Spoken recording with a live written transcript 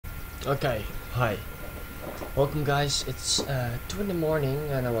Okay, hi. Welcome guys, it's 2 in the morning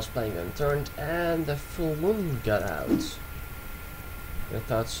and I was playing Unturned and the full moon got out. I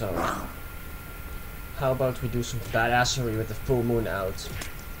thought so. How about we do some badassery with the full moon out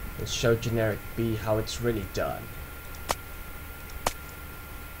and show generic B how it's really done.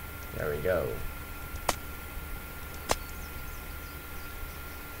 There we go.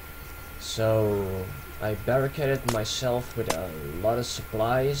 So I barricaded myself with a lot of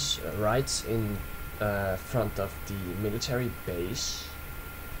supplies right in front of the military base.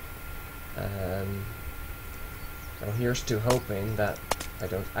 So here's to hoping that I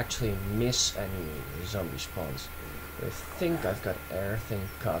don't actually miss any zombie spawns. I think I've got everything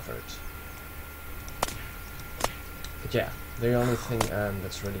covered. But yeah, the only thing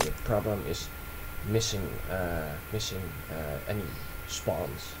that's really a problem is missing any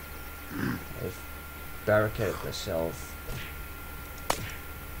spawns. I've barricaded myself.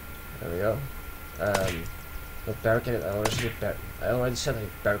 There we go. Not barricaded. I already said I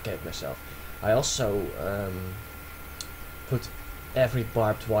barricaded myself. I also put every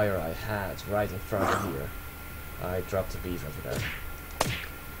barbed wire I had right in front of here. I dropped the beef over there.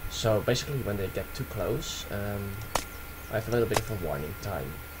 So basically, when they get too close, I have a little bit of a warning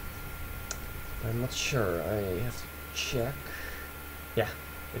time. I'm not sure. I have to check. Yeah.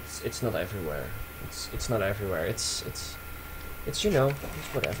 It's not everywhere. It's not everywhere. It's you know,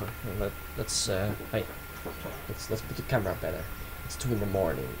 it's whatever. Let's put the camera better. It's 2 in the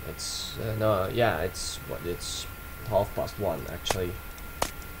morning. It's no, yeah, it's 1:30 actually.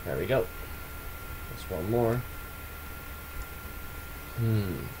 There we go. That's one more.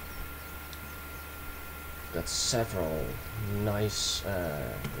 Got several nice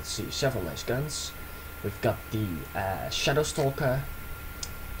let's see, several nice guns. We've got the Shadow Stalker.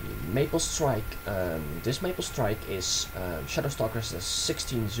 The Maple Strike. This Maple Strike is Shadow Stalker has a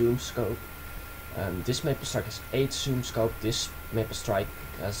 16 zoom scope. This Maple Strike has 8 zoom scope. This Maple Strike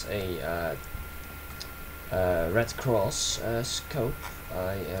has a Red Cross scope.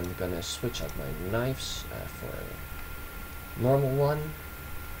 I am gonna switch out my knives for a normal one.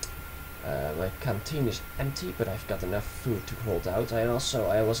 My canteen is empty, but I've got enough food to hold out. I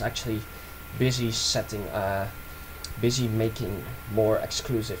was actually busy setting busy making more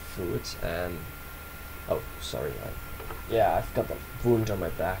exclusive food. Oh, sorry. Yeah, I've got a wound on my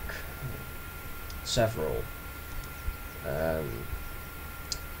back. Several.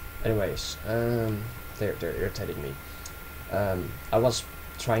 Anyways, they're irritating me. I was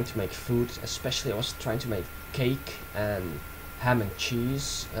trying to make food, especially I was trying to make cake and ham and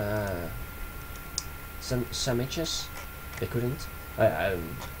cheese sandwiches. They couldn't.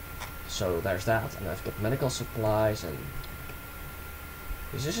 So there's that, and I've got medical supplies, and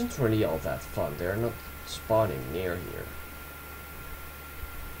this isn't really all that fun. They're not spawning near here.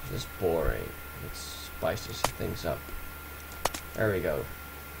 It's just boring. Let's spice these things up. There we go.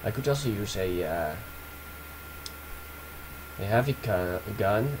 I could also use a heavy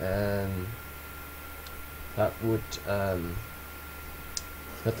gun, and that would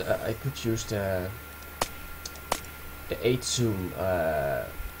but I could use the 8 zoom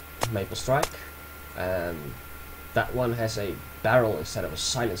Maple Strike, and that one has a barrel instead of a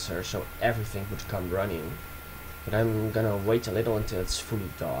silencer, so everything would come running. But I'm gonna wait a little until it's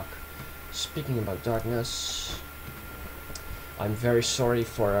fully dark. Speaking about darkness, I'm very sorry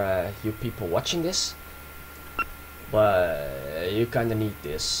for you people watching this, but you kinda need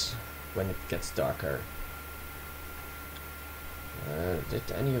this when it gets darker.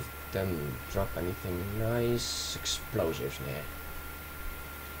 Did any of them drop anything nice? Explosives? Nah.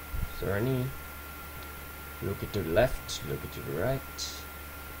 Is there any? Look it to the left, look it to the right.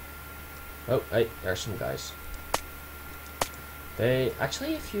 Oh, hey, there's some guys. They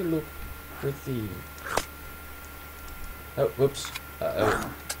actually, if you look with the... Oh, whoops.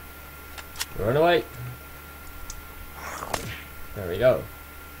 Uh-oh. Run away. There we go.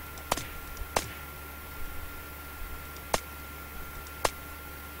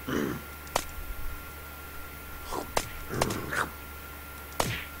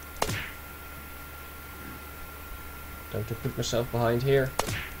 Don't to put myself behind here.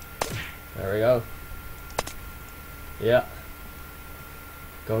 There we go. Yeah.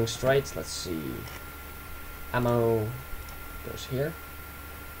 Going straight. Let's see. Ammo goes here.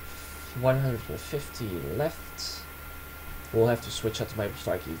 150 left. We'll have to switch out to Maple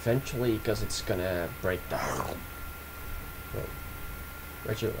Strike eventually because it's gonna break down. Oh.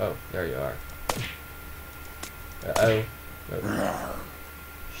 Where'd you? Oh, there you are. Uh-oh. Oh.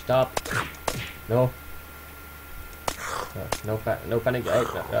 Stop. No. No panic.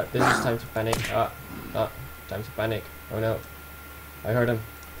 Oh, no, this is time to panic. Time to panic. Oh no. I heard him.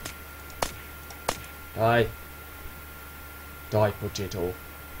 Die. Die, potato.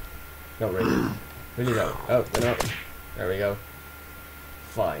 No, really. Really no. Oh, no. There we go.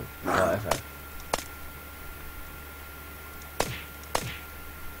 Fine. Whatever.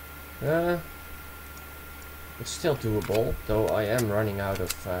 It's still doable, though I am running out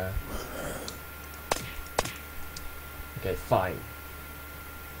of... Okay, fine.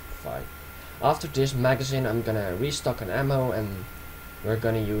 Fine. After this magazine, I'm gonna restock an ammo and we're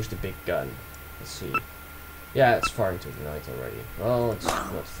gonna use the big gun. Let's see. Yeah, it's far into the night already. Well, it's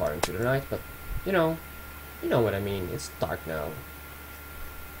not far into the night, but you know what I mean. It's dark now.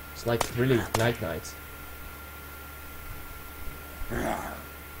 It's like really night.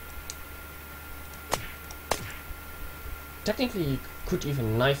 Technically, you could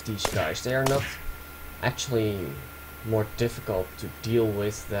even knife these guys. They are not actually more difficult to deal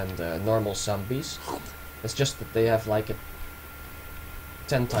with than the normal zombies. It's just that they have like a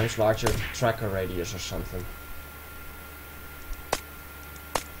 10 times larger tracker radius or something.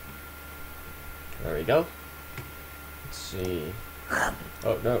 There we go. Let's see.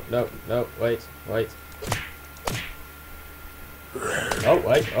 Oh, no, wait. Oh,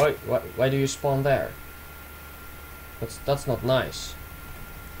 wait, why do you spawn there? That's not nice.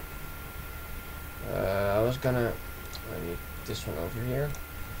 I need this one over here.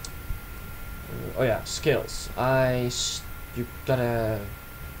 Oh yeah, skills. You gotta...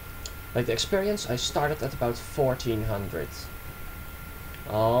 Like the experience, I started at about 1400.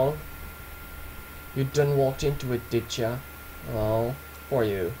 Oh. You done walked into it, did ya? Oh, for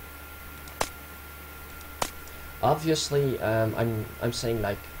you. Obviously, I'm saying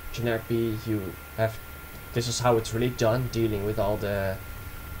like generic B, you have... This is how it's really done, dealing with all the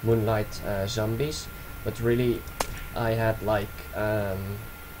Moonlight zombies. But really, I had like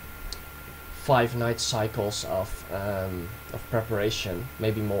 5 night cycles of preparation,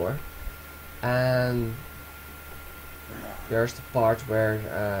 maybe more. And there's the part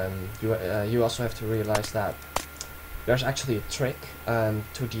where you also have to realize that there's actually a trick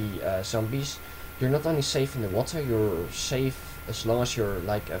to the zombies. You're not only safe in the water, you're safe as long as you're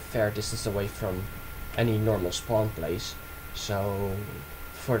like a fair distance away from any normal spawn place. So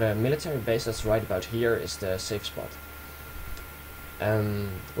for the military base that's right about here is the safe spot.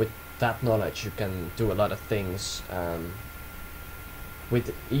 With that knowledge you can do a lot of things.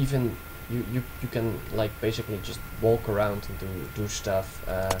 With even you can like basically just walk around and do stuff.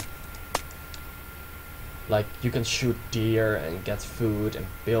 Like you can shoot deer and get food and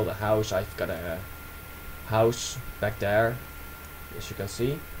build a house. I've got a house back there, as you can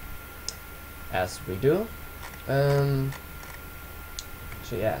see, as we do. So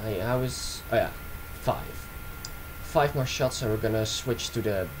yeah, oh yeah, 5 more shots and we're gonna switch to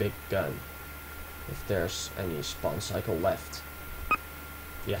the big gun if there's any spawn cycle left.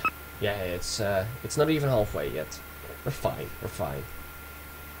 Yeah, it's not even halfway yet. We're fine.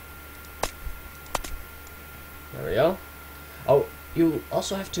 There we go. Oh, you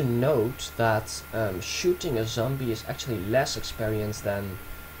also have to note that shooting a zombie is actually less experience than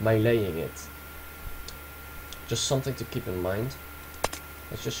meleeing it. Just something to keep in mind.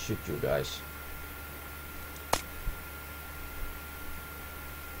 Let's just shoot you guys.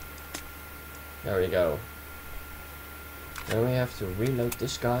 There we go. Then we have to reload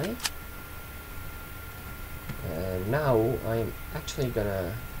this guy. And now I'm actually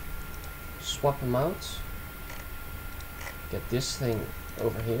gonna swap him out. Get this thing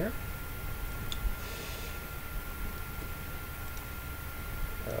over here.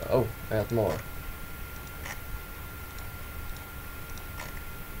 Oh, I had more.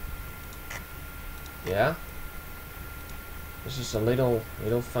 Yeah. This is a little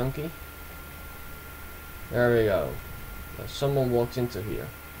funky. There we go. Someone walked into here.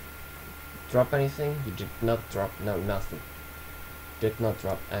 Drop anything? You did not drop. No, nothing. Did not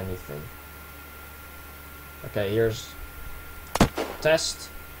drop anything. Okay, here's test.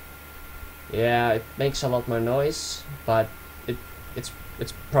 Yeah, it makes a lot more noise, but it's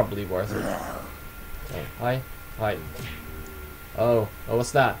probably worth it. Okay, hi. Oh,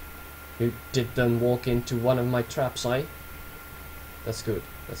 what's that? You did them walk into one of my traps, eh? That's good.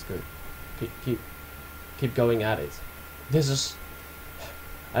 Keep going at it. This is...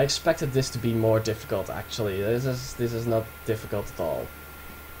 I expected this to be more difficult, actually. This is not difficult at all.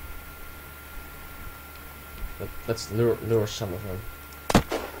 But let's lure some of them.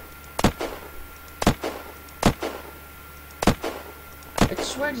 I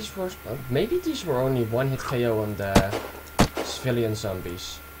swear these were... maybe these were only one-hit KO on the civilian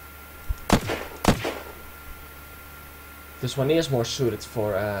zombies. This one is more suited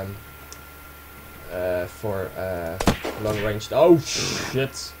for long range. Oh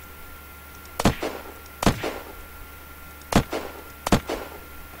shit!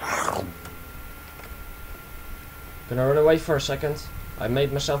 Gonna run away for a second. I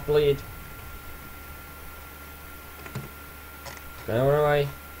made myself bleed. Gonna run away.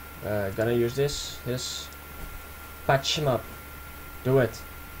 Gonna use this. Patch him up. Do it.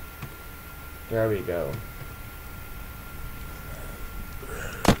 There we go.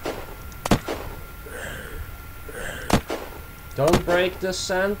 Don't break the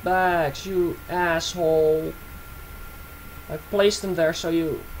sandbags, you asshole. I've placed them there so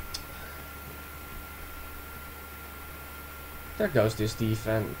you... There goes this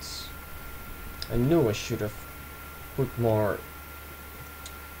defense. I knew I should have put more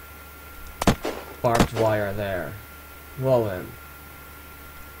barbed wire there. Well then.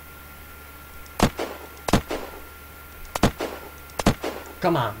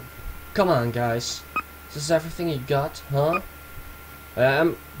 Come on. Come on, guys. Is this everything you got, huh?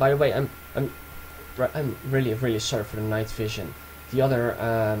 By the way, I'm really sorry for the night vision. The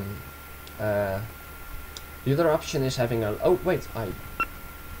other option is having a... Oh wait, I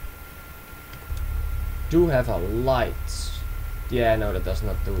do have a light. Yeah, no, that does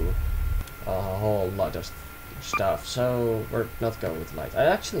not do a whole lot of stuff. So we're not going with light. I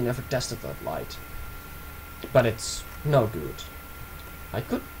actually never tested that light, but it's no good.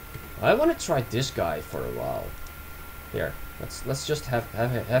 I want to try this guy for a while. Here, let's just have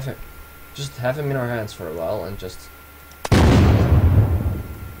him in our hands for a while and just...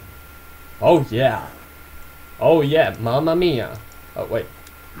 Oh yeah! Oh yeah, mamma mia! Oh wait.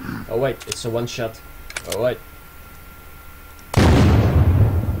 Oh wait, it's a one shot. Oh wait.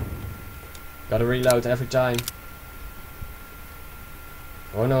 Gotta reload every time.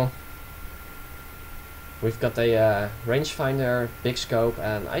 Oh no. We've got a rangefinder, big scope,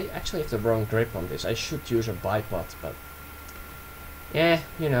 and I actually have the wrong grip on this. I should use a bipod, but... Yeah,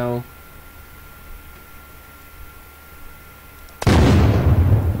 you know.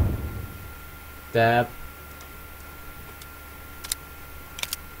 That...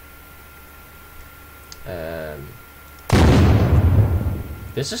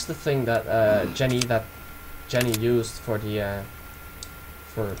 This is the thing that Genny used for the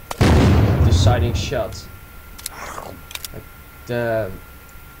for deciding shot. Like the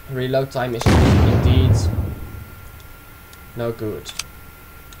reload time is indeed no good.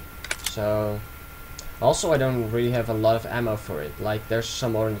 So also I don't really have a lot of ammo for it. Like there's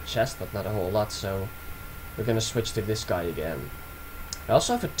some more in the chest, but not a whole lot. So we're gonna switch to this guy again. I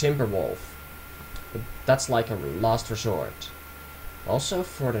also have a timber wolf, but that's like a last resort. Also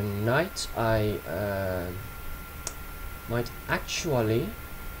for the night I might actually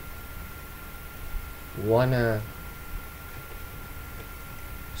wanna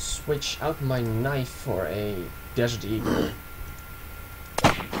switch out my knife for a desert eagle.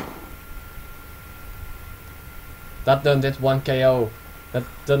 That done did 1 KO. That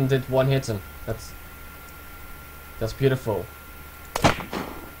done did 1 hit him. That's beautiful.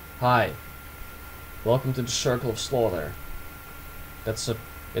 Hi. Welcome to the circle of slaughter. It's a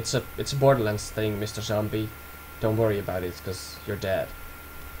Borderlands thing, Mr. Zombie. Don't worry about it, cause you're dead.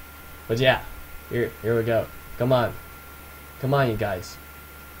 But yeah, here we go. Come on, you guys.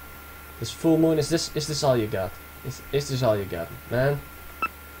 This full moon, is this all you got? Is this all you got, man?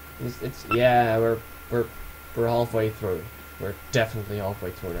 It's yeah, we're halfway through. We're definitely halfway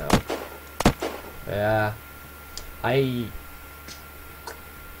through now. Yeah,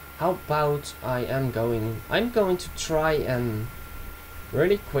 how about I'm going to try and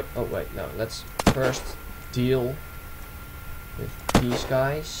really quick. Oh wait, no. Let's first deal with these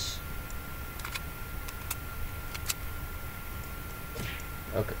guys.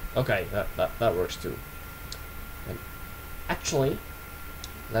 Okay, that works too. And actually,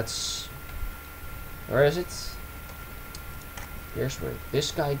 let's. Where is it? Here's where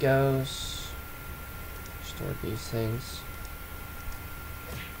this guy goes. Store these things.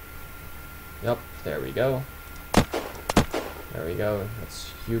 Yep, there we go. There we go,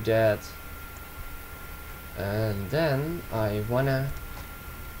 that's you dead. And then I wanna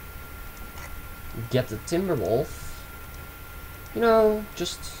get the timber wolf. You know,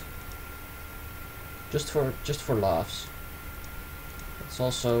 just for laughs. Let's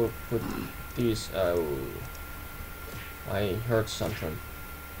also put these. Oh, I heard something.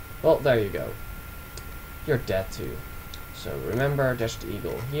 Well, there you go. You're dead too. So remember, there's the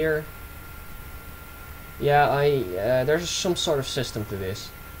eagle here. Yeah, there's some sort of system to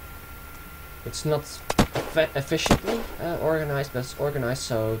this. It's not efficiently organized, but it's organized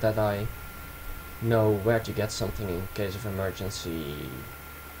so that I know where to get something in case of emergency.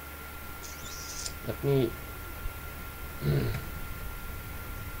 Let me...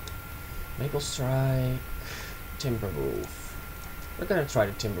 Maple Strike, Timberwolf. We're gonna try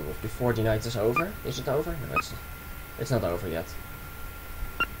the Timberwolf before the night is over. Is it over? No, It's not over yet.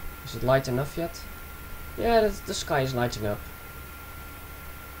 Is it light enough yet? Yeah, the sky is lighting up.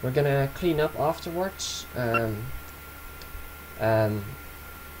 We're gonna clean up afterwards.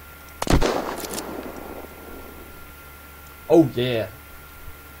 Oh yeah,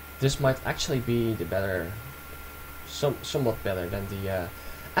 this might actually be the better, somewhat better than the.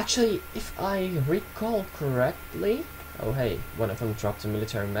 Actually, if I recall correctly, oh hey, one of them dropped a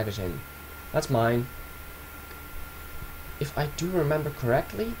military magazine. That's mine. If I do remember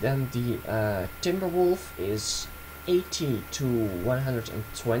correctly, then the Timberwolf is 80 to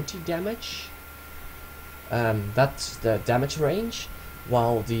 120 damage. That's the damage range,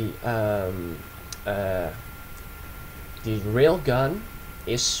 while the railgun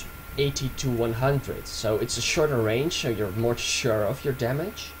is 80 to 100. So it's a shorter range, so you're more sure of your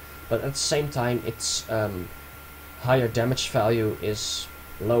damage, but at the same time, its higher damage value is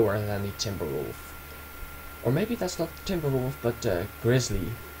lower than the Timberwolf. Or maybe that's not Timberwolf, but Grizzly.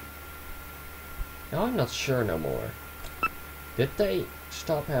 Now I'm not sure no more. Did they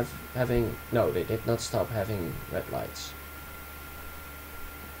stop having... No, they did not stop having red lights.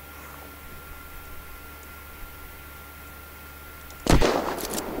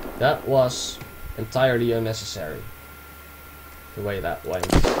 That was entirely unnecessary, the way that went.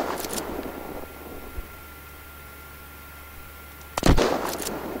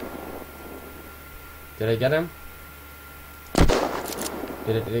 Did I get him?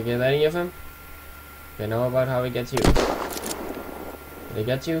 Did I get any of him? Okay, now about how I get you. Did I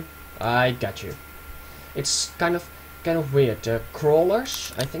get you? I got you. It's kind of weird.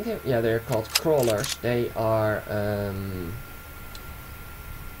 Crawlers, I think they're called crawlers. They are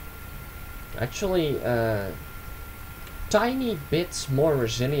actually tiny bits more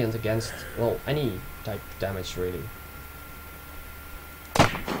resilient against, well, any type of damage really.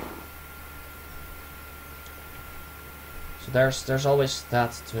 So there's always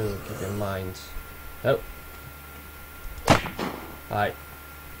that to keep in mind. Oh. Hi.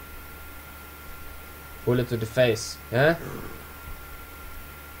 Bullet to the face, huh?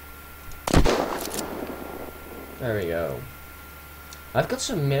 There we go. I've got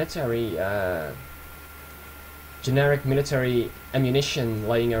some military, generic military ammunition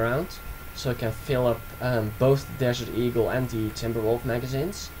laying around, so I can fill up both the Desert Eagle and the Timberwolf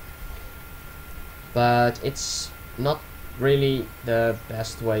magazines. But it's not really the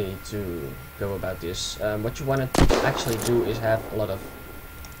best way to go about this. What you want to actually do is have a lot of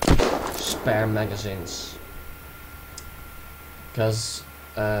spare magazines, because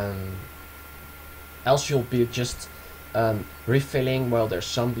else you'll be just refilling while there's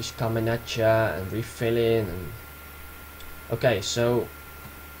zombies coming at ya and refilling. And okay, so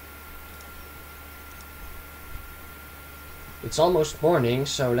it's almost morning,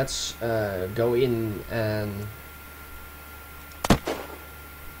 so let's go in and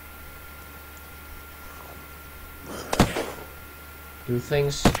do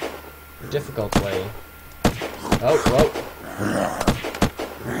things the difficult way. Oh, whoa.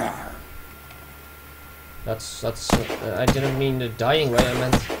 That's I didn't mean the dying way.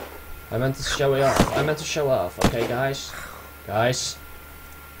 I meant to show it off. I meant to show off. Okay, guys.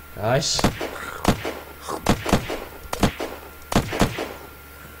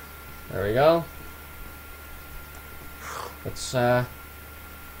 There we go. Let's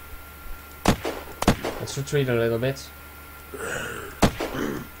retreat a little bit.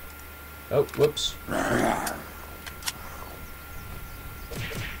 Oh, whoops.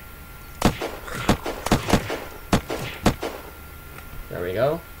 There we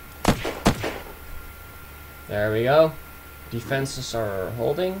go. There we go. Defenses are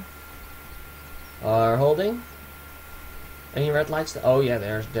holding. Any red lights? Oh yeah,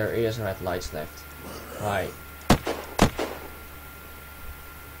 there is red lights left. Right.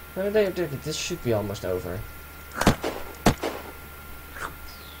 This should be almost over.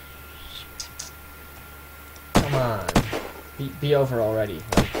 Come on. Be over already.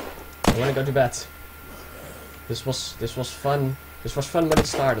 I wanna go to bed. This was fun. This was fun when it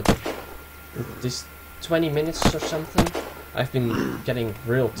started. This 20 minutes or something, I've been getting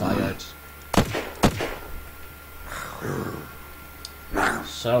real tired.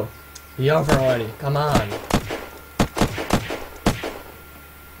 So, be over already. Come on.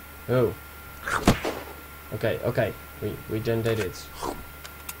 Oh. Okay. We done did it.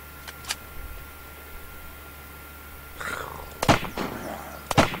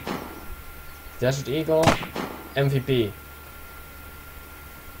 Desert Eagle, MVP.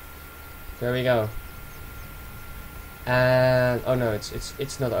 There we go. And oh no,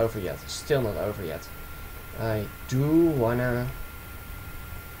 it's not over yet. Still not over yet. I do wanna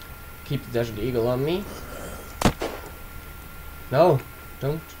keep the Desert Eagle on me. No,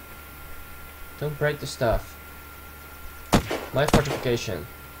 don't break the stuff. My fortification.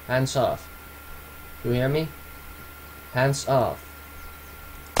 Hands off. You hear me? Hands off.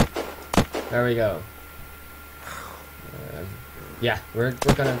 There we go. Yeah, we're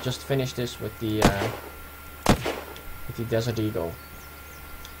gonna just finish this with the Desert Eagle.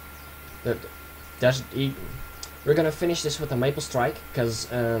 The Desert Eagle. We're gonna finish this with the Maple Strike,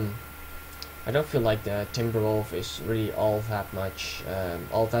 because I don't feel like the Timberwolf is really all that much,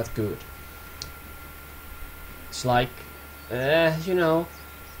 all that good. It's like, you know,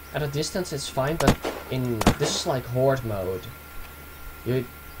 at a distance it's fine, but this is like horde mode. You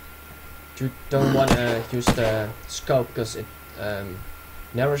don't want to use the scope because it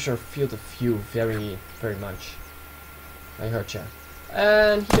narrows your field of view very much. I heard ya.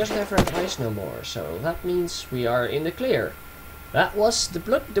 And he doesn't have red eyes no more, so that means we are in the clear. That was the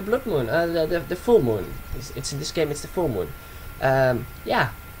blood moon, the full moon. It's in this game, it's the full moon. Yeah,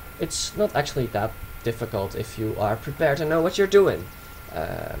 it's not actually that difficult if you are prepared and know what you're doing.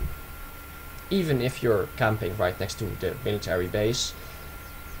 Even if you're camping right next to the military base.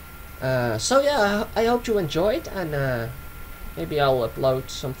 So yeah, I hope you enjoyed, and maybe I'll upload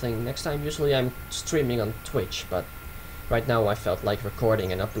something next time. Usually I'm streaming on Twitch, but right now I felt like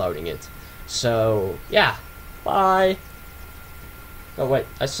recording and uploading it. So yeah, bye! Oh wait,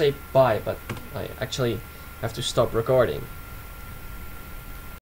 I say bye, but I actually have to stop recording.